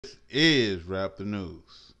Is Wrap the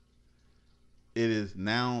News. It is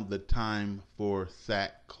now the time for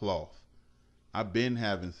sackcloth. I've been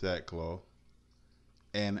having sackcloth,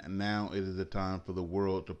 and now it is the time for the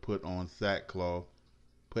world to put on sackcloth,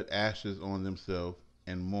 put ashes on themselves,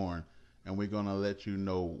 and mourn. And we're going to let you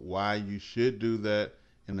know why you should do that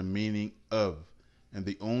and the meaning of. And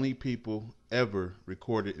the only people ever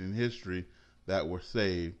recorded in history that were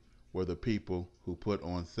saved were the people who put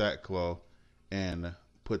on sackcloth and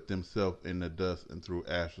put themselves in the dust and threw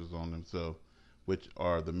ashes on themselves, which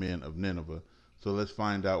are the men of Nineveh. So let's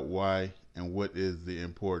find out why and what is the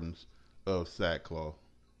importance of sackcloth.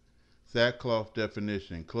 Sackcloth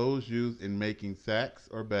definition: clothes used in making sacks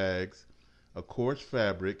or bags, a coarse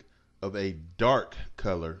fabric of a dark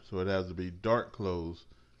color, so it has to be dark clothes.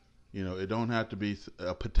 It don't have to be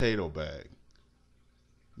a potato bag.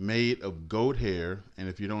 Made of goat hair, and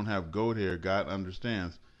if you don't have goat hair, God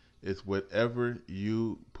understands. It's whatever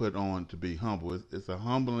you put on to be humble. It's a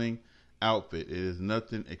humbling outfit. It is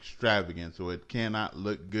nothing extravagant, so it cannot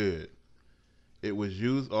look good. It was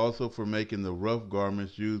used also for making the rough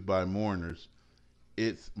garments used by mourners.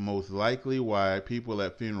 It's most likely why people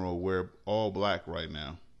at funeral wear all black right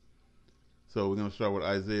now. So we're going to start with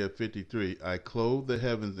Isaiah 53. I clothe the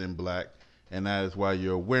heavens in black, and that is why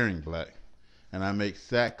you're wearing black. And I make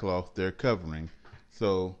sackcloth their covering.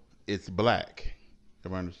 So it's black.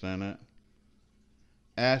 Everybody understand that?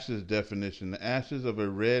 Ashes definition: the ashes of a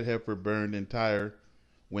red heifer burned entire,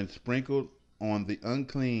 when sprinkled on the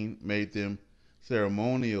unclean, made them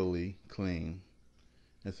ceremonially clean.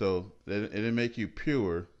 And so it didn't make you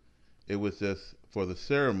pure. It was just for the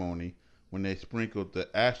ceremony. When they sprinkled the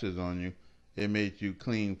ashes on you, it made you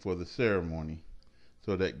clean for the ceremony,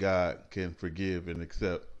 so that God can forgive and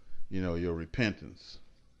accept, your repentance.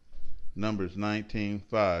 Numbers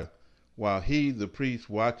 19:5. While he, the priest,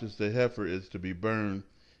 watches, the heifer is to be burned,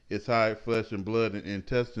 its hide, flesh, and blood, and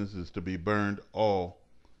intestines is to be burned all.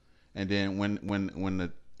 And then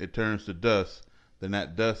when it turns to dust, then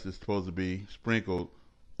that dust is supposed to be sprinkled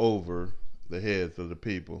over the heads of the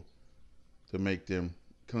people to make them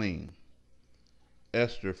clean.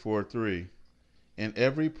 Esther 4:3. In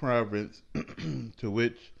every province to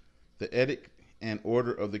which the edict and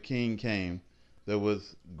order of the king came, there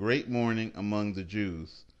was great mourning among the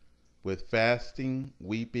Jews, with fasting,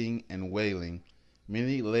 weeping, and wailing.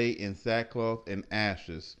 Many lay in sackcloth and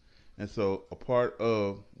ashes. And so a part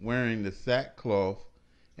of wearing the sackcloth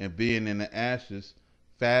and being in the ashes,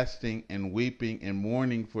 fasting and weeping and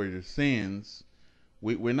mourning for your sins,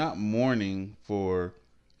 we're not mourning for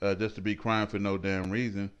just to be crying for no damn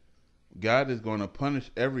reason. God is going to punish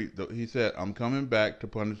he said, I'm coming back to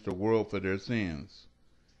punish the world for their sins.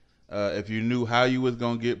 If you knew how you was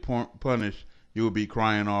going to get punished, you would be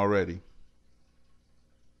crying already.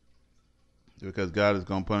 Because God is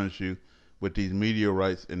going to punish you with these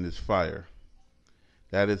meteorites and this fire.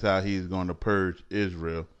 That is how he's going to purge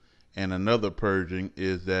Israel. And another purging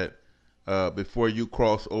is that before you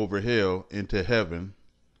cross over hell into heaven,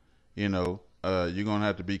 you're going to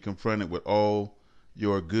have to be confronted with all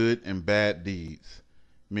your good and bad deeds.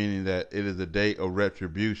 Meaning that it is a day of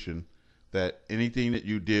retribution. That anything that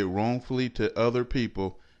you did wrongfully to other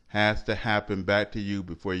people has to happen back to you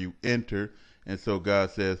before you enter. And so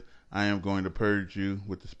God says, I am going to purge you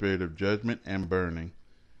with the spirit of judgment and burning.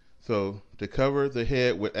 So to cover the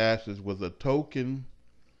head with ashes was a token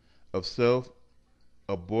of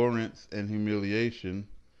self-abhorrence and humiliation.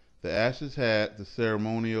 The ashes had the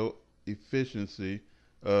ceremonial efficiency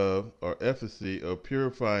efficacy of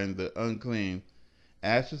purifying the unclean.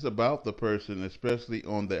 Ashes about the person, especially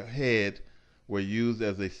on the head, were used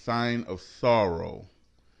as a sign of sorrow.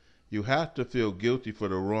 You have to feel guilty for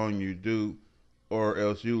the wrong you do, or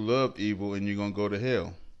else you love evil and you're going to go to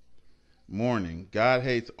hell. Mourning. God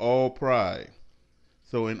hates all pride.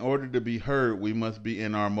 So in order to be heard, we must be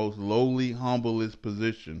in our most lowly, humblest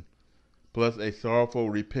position, plus a sorrowful,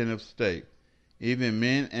 repentant state. Even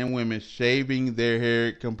men and women shaving their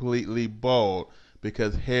hair completely bald,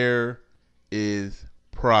 because hair is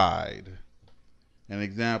pride. An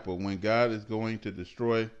example: when God is going to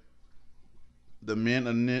destroy the men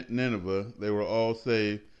of Nineveh, they were all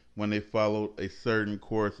saved when they followed a certain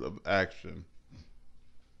course of action.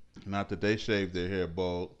 Not that they shaved their hair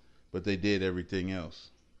bald, but they did everything else.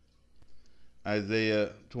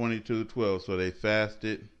 Isaiah 22:12. So they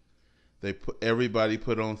fasted. Everybody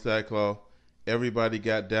put on sackcloth. Everybody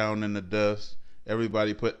got down in the dust.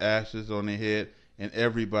 Everybody put ashes on their head, and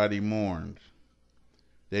everybody mourned.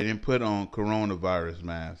 They didn't put on coronavirus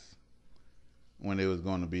masks when it was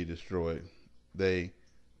going to be destroyed. They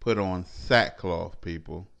put on sackcloth,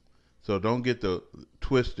 people. So don't get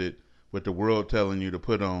twisted what the world telling you to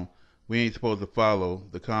put on. We ain't supposed to follow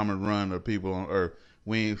the common run of people on earth.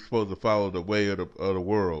 We ain't supposed to follow the way of the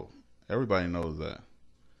world. Everybody knows that.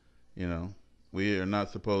 You know, we are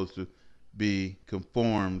not supposed to be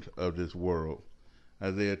conformed of this world.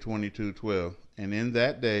 Isaiah 22:12. And in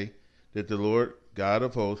that day did the Lord God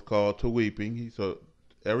of hosts call to weeping. So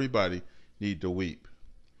everybody need to weep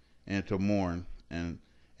and to mourn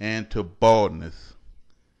and to baldness.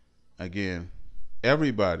 Again,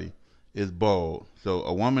 everybody is bald. So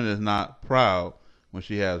a woman is not proud when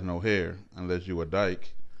she has no hair, unless you a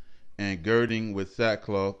dyke. And girding with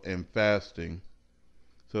sackcloth and fasting.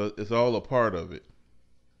 So it's all a part of it.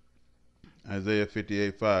 Isaiah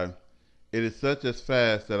 58:5. It is such as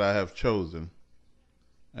fast that I have chosen.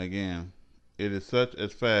 Again, it is such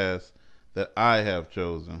as fast that I have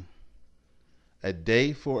chosen. A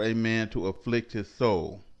day for a man to afflict his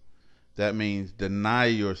soul. That means deny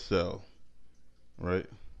yourself, right?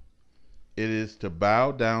 It is to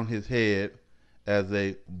bow down his head as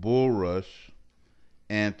a bulrush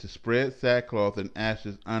and to spread sackcloth and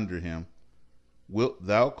ashes under him. Wilt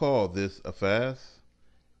thou call this a fast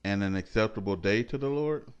and an acceptable day to the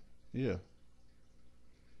Lord? Yeah.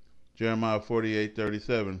 Jeremiah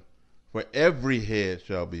 48:37. For every head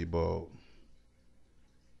shall be bald.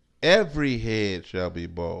 Every head shall be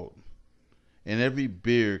bald, and every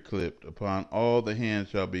beard clipped. Upon all the hands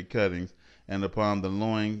shall be cuttings, and upon the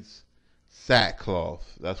loins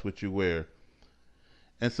sackcloth. That's what you wear.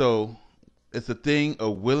 And so it's a thing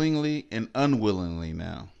of willingly and unwillingly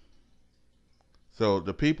now. So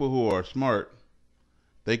the people who are smart,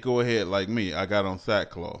 they go ahead like me. I got on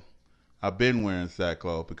sackcloth. I've been wearing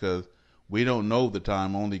sackcloth because we don't know the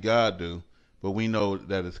time, only God do. But we know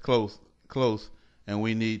that it's close, and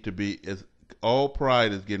we need to be, all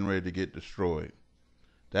pride is getting ready to get destroyed.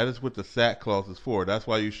 That is what the sackcloth is for. That's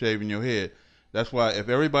why you're shaving your head. That's why if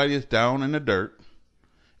everybody is down in the dirt,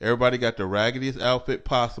 everybody got the raggediest outfit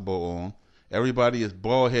possible on, everybody is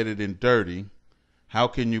bald-headed and dirty, how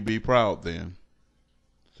can you be proud then?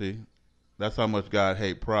 See? That's how much God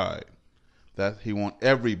hate pride. He want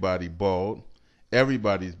everybody bald,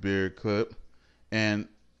 everybody's beard clipped, and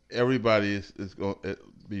everybody is going to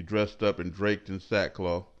be dressed up and draped in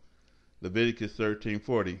sackcloth. Leviticus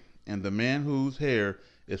 13:40. And the man whose hair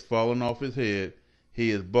is fallen off his head,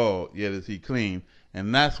 he is bald, yet is he clean.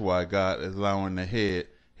 And that's why God is allowing the hair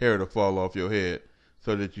to fall off your head,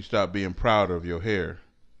 so that you stop being proud of your hair,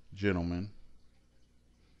 gentlemen.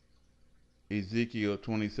 Ezekiel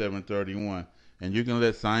 27:31. And you can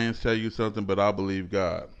let science tell you something, but I believe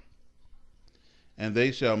God. And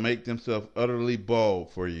they shall make themselves utterly bald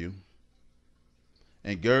for you,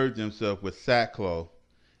 and gird themselves with sackcloth,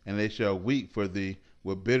 and they shall weep for thee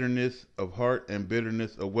with bitterness of heart and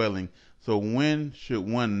bitterness of wailing. So when should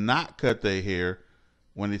one not cut their hair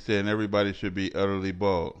when he's saying everybody should be utterly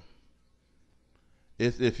bald?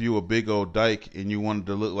 It's if you a big old dyke and you wanted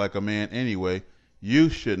to look like a man anyway, you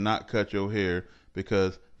should not cut your hair,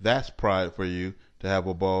 because that's pride for you to have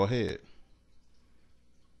a bald head.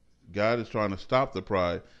 God is trying to stop the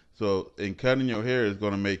pride. So in cutting your hair is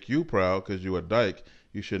going to make you proud because you're a dyke.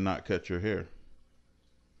 You should not cut your hair.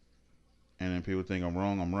 And then people think I'm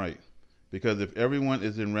wrong, I'm right. Because if everyone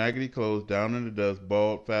is in raggedy clothes, down in the dust,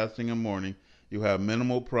 bald, fasting and mourning, you have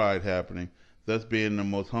minimal pride happening, thus being in the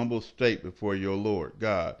most humble state before your Lord,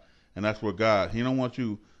 God. And that's where God, he don't want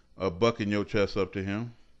you bucking your chest up to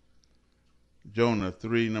him. Jonah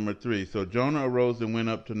 3:3. So Jonah arose and went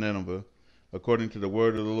up to Nineveh, according to the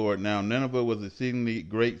word of the Lord. Now Nineveh was an exceedingly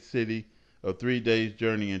great city of 3 days'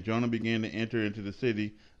 journey, and Jonah began to enter into the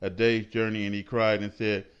city a day's journey, and he cried and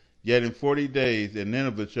said, Yet in 40 days, and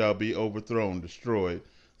Nineveh shall be overthrown, destroyed.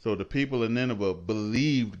 So the people of Nineveh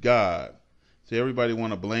believed God. See, everybody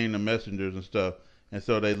want to blame the messengers and stuff, and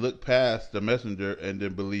so they look past the messenger and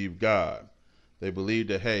then believe God. They believe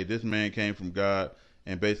that, hey, this man came from God,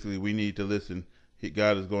 and basically we need to listen.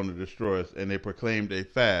 God is going to destroy us. And they proclaimed a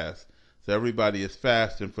fast. So everybody is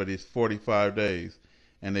fasting for these 45 days.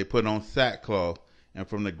 And they put on sackcloth. And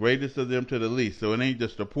from the greatest of them to the least. So it ain't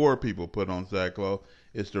just the poor people put on sackcloth.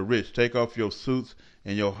 It's the rich. Take off your suits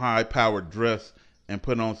and your high-powered dress and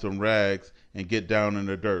put on some rags and get down in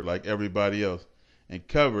the dirt like everybody else. And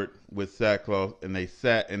covered with sackcloth, and they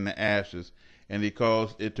sat in the ashes. And he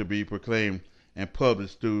caused it to be proclaimed and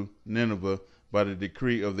published through Nineveh by the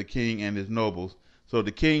decree of the king and his nobles. So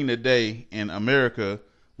the king today in America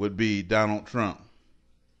would be Donald Trump,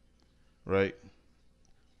 right?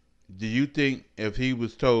 Do you think if he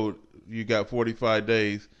was told you got 45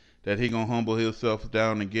 days that he gonna humble himself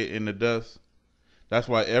down and get in the dust? That's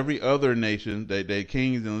why every other nation, they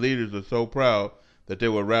kings and leaders are so proud that they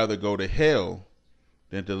would rather go to hell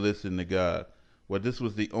than to listen to God. Well, this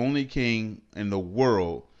was the only king in the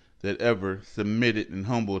world that ever submitted and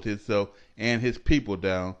humbled himself and his people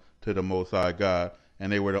down to the Most High God.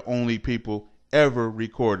 And they were the only people ever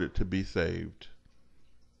recorded to be saved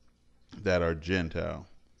that are Gentile.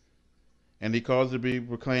 And he caused it to be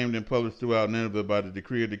proclaimed and published throughout Nineveh by the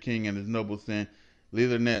decree of the king and his nobles, saying,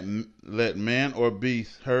 neither let man or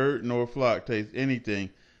beast, herd nor flock taste anything.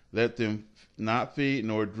 Let them not feed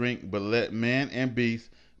nor drink, but let man and beast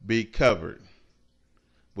be covered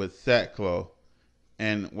with sackcloth.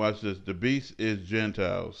 And watch this, the beast is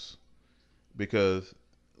Gentiles, because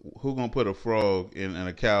who gonna put a frog and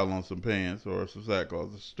a cow on some pants or some sackcloth?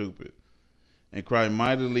 It's stupid. And cry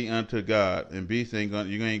mightily unto God. And beast you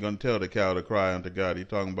ain't gonna tell the cow to cry unto God. He's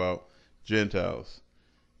talking about Gentiles.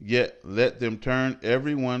 Yet let them turn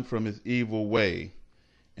everyone from his evil way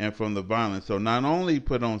and from the violence. So not only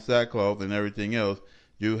put on sackcloth and everything else,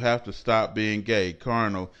 you have to stop being gay,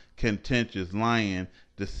 carnal, contentious, lying,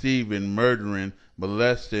 deceiving, murdering,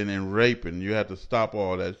 molesting, and raping. You have to stop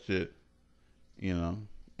all that shit, And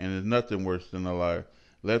there's nothing worse than a liar.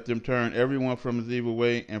 Let them turn everyone from his evil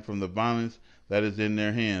way and from the violence that is in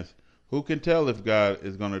their hands. Who can tell if God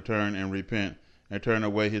is going to turn and repent and turn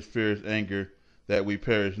away his fierce anger, that we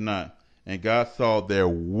perish not? And God saw their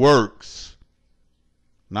works,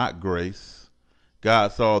 not grace.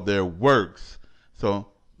 God saw their works. So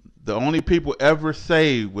the only people ever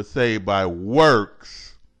saved was saved by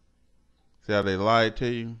works. See how they lied to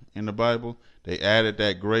you in the Bible? They added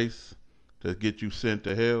that grace to get you sent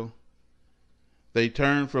to hell. They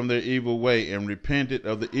turned from their evil way and repented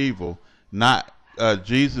of the evil. Not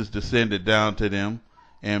Jesus descended down to them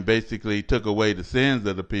and basically took away the sins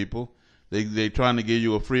of the people. They trying to give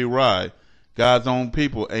you a free ride. God's own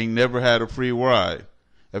people ain't never had a free ride.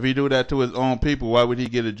 If he do that to his own people, why would he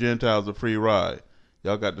give the Gentiles a free ride?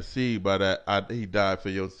 Y'all got deceived by that. He died for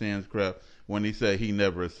your sins crap when he said he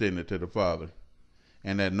never ascended to the Father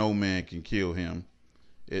and that no man can kill him.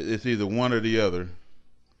 It's either one or the other.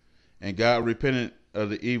 And God repented of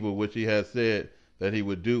the evil which he had said that he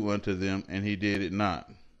would do unto them, and he did it not.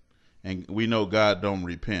 And we know God don't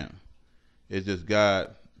repent. It's just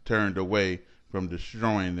God turned away from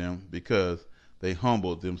destroying them because they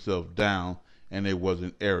humbled themselves down and they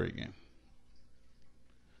wasn't arrogant.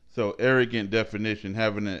 So arrogant definition,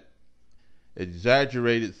 having an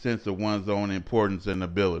exaggerated sense of one's own importance and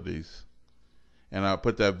abilities. And I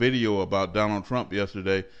put that video about Donald Trump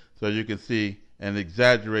yesterday so you can see an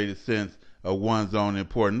exaggerated sense of one's own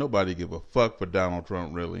importance. Nobody give a fuck for Donald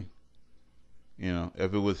Trump, really.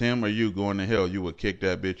 If it was him or you going to hell, you would kick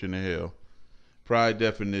that bitch into hell. Pride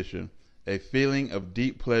definition, a feeling of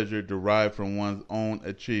deep pleasure derived from one's own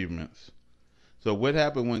achievements. So what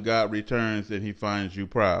happens when God returns and he finds you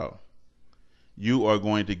proud? You are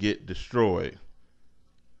going to get destroyed.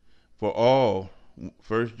 For all,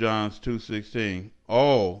 1 John 2:16,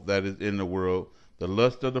 all that is in the world, the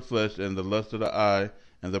lust of the flesh and the lust of the eye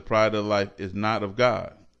and the pride of life is not of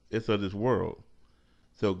God. It's of this world.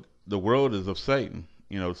 So the world is of Satan.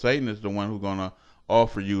 Satan is the one who's going to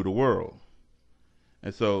offer you the world.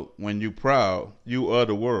 And so when you proud, you are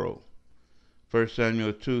the world. 1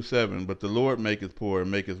 Samuel 2:7, but the Lord maketh poor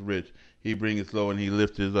and maketh rich. He bringeth low and he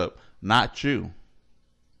lifteth up. Not you.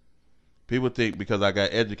 People think because I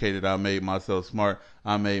got educated, I made myself smart.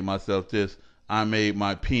 I made myself this. I made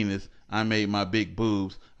my penis. I made my big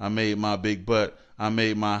boobs. I made my big butt. I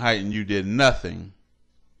made my height, and you did nothing.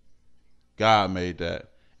 God made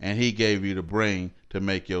that. And he gave you the brain to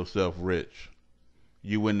make yourself rich.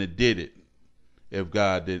 You wouldn't have did it if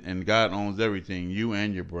God did. And God owns everything, you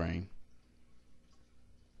and your brain.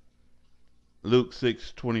 Luke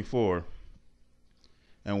 6:24.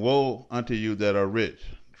 And woe unto you that are rich,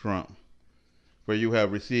 Trump, for you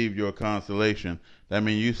have received your consolation. That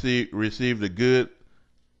means you receive the good,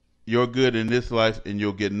 your good in this life, and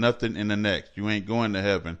you'll get nothing in the next. You ain't going to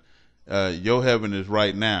heaven. Your heaven is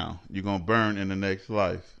right now. You're going to burn in the next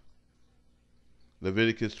life.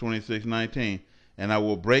 Leviticus 26:19. And I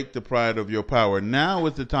will break the pride of your power. Now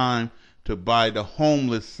is the time to buy the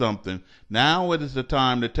homeless something. Now it is the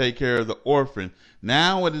time to take care of the orphan.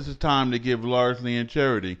 Now it is the time to give largely in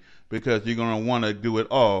charity, because you're going to want to do it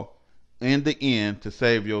all in the end to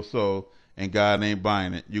save your soul, and God ain't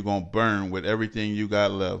buying it. You're going to burn with everything you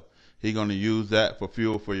got left. He's going to use that for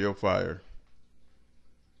fuel for your fire.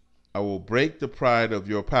 I will break the pride of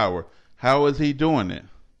your power. How is he doing it?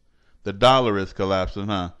 The dollar is collapsing,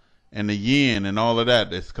 huh? And the yen and all of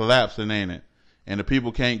that is collapsing, ain't it? And the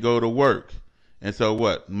people can't go to work. And so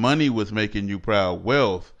what? Money was making you proud.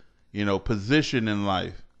 Wealth, position in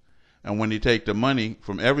life. And when he take the money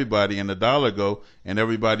from everybody and the dollar go and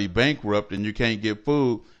everybody bankrupt and you can't get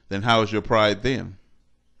food, then how is your pride then?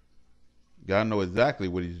 God knows exactly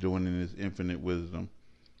what he's doing in his infinite wisdom.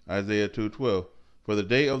 Isaiah 2:12. For the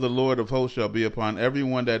day of the Lord of hosts shall be upon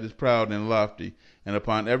everyone that is proud and lofty, and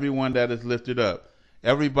upon everyone that is lifted up.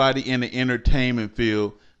 Everybody in the entertainment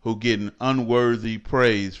field who getting unworthy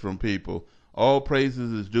praise from people. All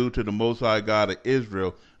praises is due to the Most High God of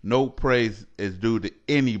Israel. No praise is due to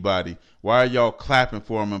anybody. Why are y'all clapping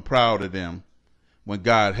for them and proud of them when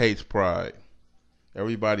God hates pride?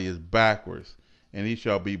 Everybody is backwards, and he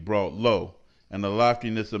shall be brought low. And the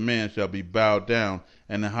loftiness of man shall be bowed down,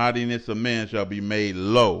 and the haughtiness of man shall be made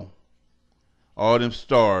low. All them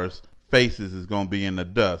stars' faces is going to be in the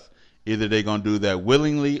dust. Either they're going to do that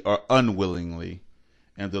willingly or unwillingly.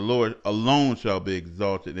 And the Lord alone shall be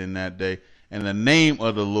exalted in that day. And the name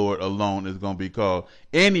of the Lord alone is going to be called.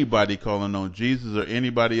 Anybody calling on Jesus or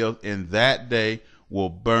anybody else in that day will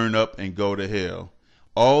burn up and go to hell.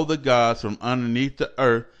 All the gods from underneath the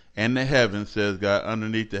earth and the heavens, says God,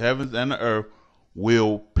 underneath the heavens and the earth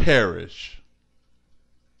will perish.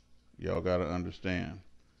 Y'all got to understand.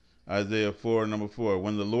 Isaiah 4:4.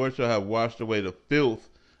 When the Lord shall have washed away the filth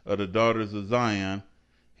of the daughters of Zion,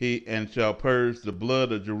 he and shall purge the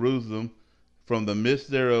blood of Jerusalem from the midst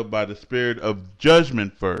thereof by the spirit of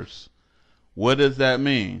judgment first. What does that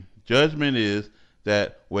mean? Judgment is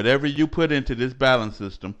that whatever you put into this balance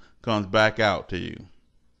system comes back out to you.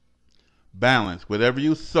 Balance. Whatever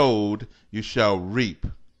you sowed, you shall reap.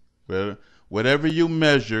 Whatever you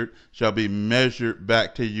measured shall be measured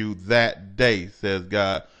back to you that day, says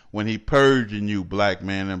God, when he purging you, black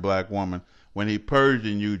man and black woman, when he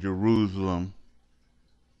purging you, Jerusalem.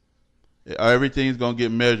 Everything's going to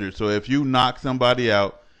get measured. So if you knock somebody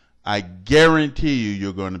out, I guarantee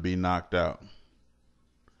you're going to be knocked out.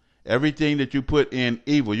 Everything that you put in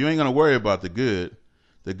evil, you ain't going to worry about the good.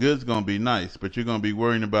 The good's going to be nice, but you're going to be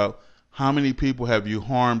worrying about how many people have you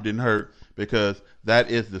harmed and hurt, because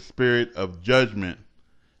that is the spirit of judgment.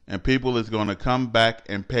 And people is going to come back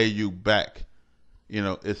and pay you back. You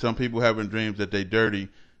know, if some people having dreams that they dirty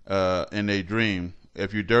in their dream.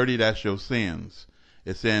 If you're dirty, that's your sins.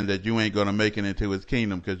 It's saying that you ain't going to make it into his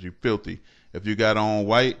kingdom because you're filthy. If you got on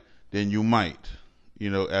white, then you might, you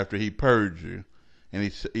know, after he purged you. And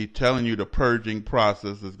he's telling you the purging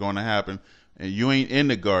process is going to happen. And you ain't in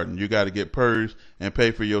the garden. You got to get purged and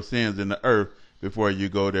pay for your sins in the earth before you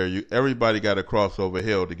go there. Everybody got to cross over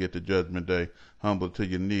hell to get to judgment day. Humble to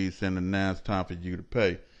your knees, saying, now it's time for you to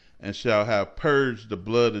pay. And shall have purged the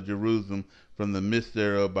blood of Jerusalem from the midst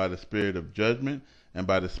thereof by the spirit of judgment and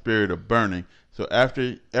by the spirit of burning. So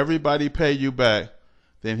after everybody pay you back,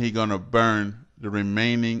 then he going to burn the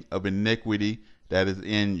remaining of iniquity that is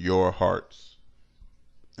in your hearts.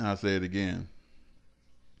 And I'll say it again.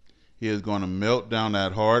 He is going to melt down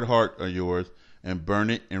that hard heart of yours and burn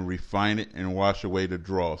it and refine it and wash away the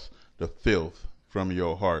dross, the filth from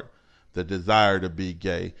your heart. The desire to be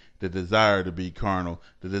gay, the desire to be carnal,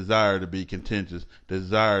 the desire to be contentious, the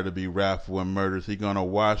desire to be wrathful and murderous. He's going to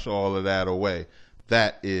wash all of that away.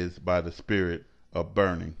 That is by the spirit of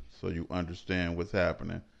burning, so you understand what's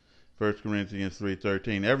happening. 1 Corinthians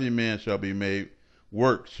 3:13, every man shall be made,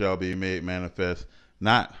 work shall be made manifest,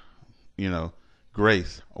 not,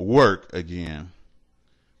 grace, work again.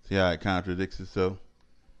 See how it contradicts itself?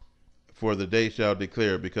 For the day shall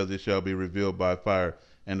declare, because it shall be revealed by fire,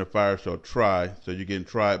 and the fire shall try. So you're getting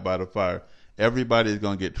tried by the fire. Everybody is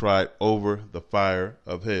going to get tried over the fire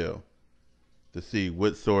of hell to see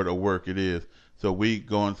what sort of work it is. So we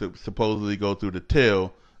going to supposedly go through the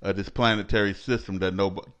tail of this planetary system that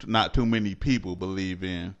not too many people believe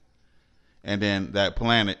in. And then that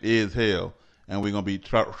planet is hell. And we're going to be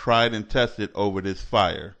tried and tested over this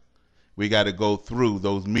fire. We got to go through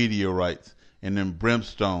those meteorites and them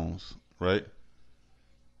brimstones, right?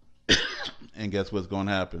 And guess what's going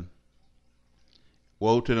to happen?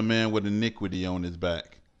 Woe to the man with iniquity on his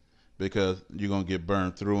back, because you're going to get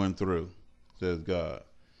burned through and through, says God.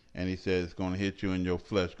 And he says it's going to hit you in your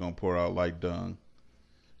flesh, going to pour out like dung.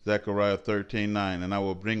 Zechariah 13:9, and I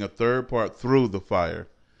will bring a third part through the fire.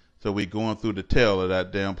 So we're going through the tail of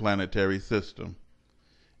that damn planetary system.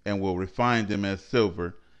 And we'll refine them as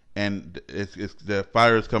silver. And the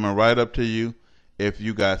fire is coming right up to you. If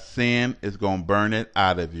you got sin, it's going to burn it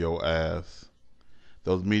out of your ass.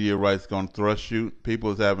 Those meteorites going to thrust you.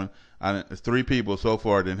 People is having, 3 people so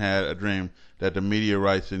far done had a dream that the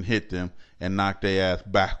meteorites done hit them and knocked their ass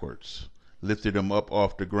backwards. Lifted them up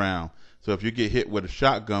off the ground. So if you get hit with a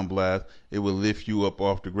shotgun blast, it will lift you up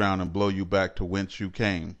off the ground and blow you back to whence you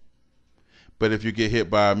came. But if you get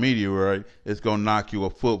hit by a meteorite, it's going to knock you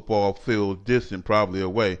a football field distance probably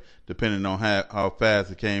away, depending on how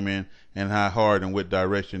fast it came in and how hard and what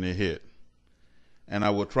direction it hit. And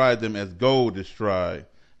I will try them as gold is tried.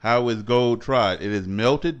 How is gold tried? It is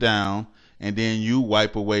melted down, and then you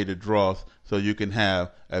wipe away the dross so you can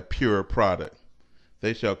have a pure product.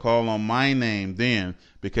 They shall call on my name then,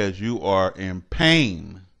 because you are in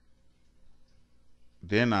pain.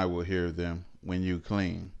 Then I will hear them when you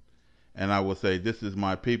clean. And I will say, this is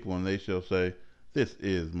my people, and they shall say, this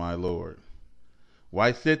is my Lord.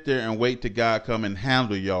 Why sit there and wait till God come and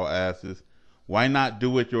handle y'all asses? Why not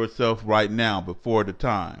do it yourself right now before the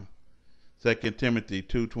time? 2 Timothy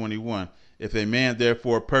 2:21. If a man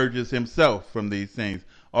therefore purges himself from these things,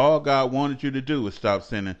 all God wanted you to do is stop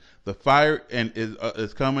sinning. The fire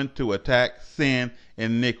is coming to attack sin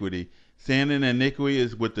and iniquity. Sin and iniquity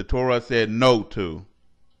is what the Torah said no to.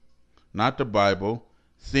 Not the Bible.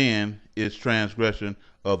 Sin is transgression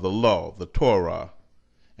of the law, the Torah.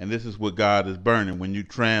 And this is what God is burning when you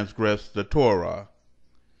transgress the Torah.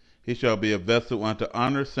 He shall be a vessel unto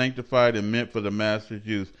honor, sanctified and meant for the master's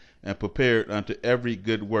use, and prepared unto every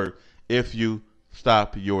good work, if you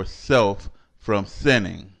stop yourself from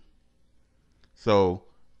sinning. So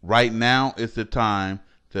right now is the time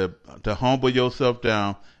to humble yourself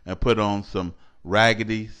down and put on some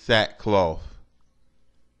raggedy sackcloth.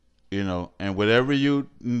 And whatever you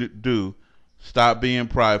do, stop being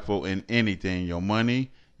prideful in anything. Your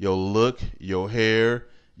money, your look, your hair,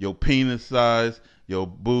 your penis size, your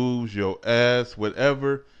boobs, your ass,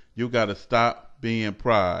 whatever. You got to stop being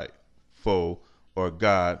prideful, or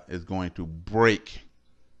God is going to break,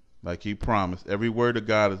 like he promised. Every word of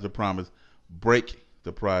God is a promise. Break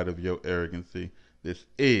the pride of your arrogancy. This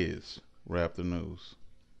is Rap the News.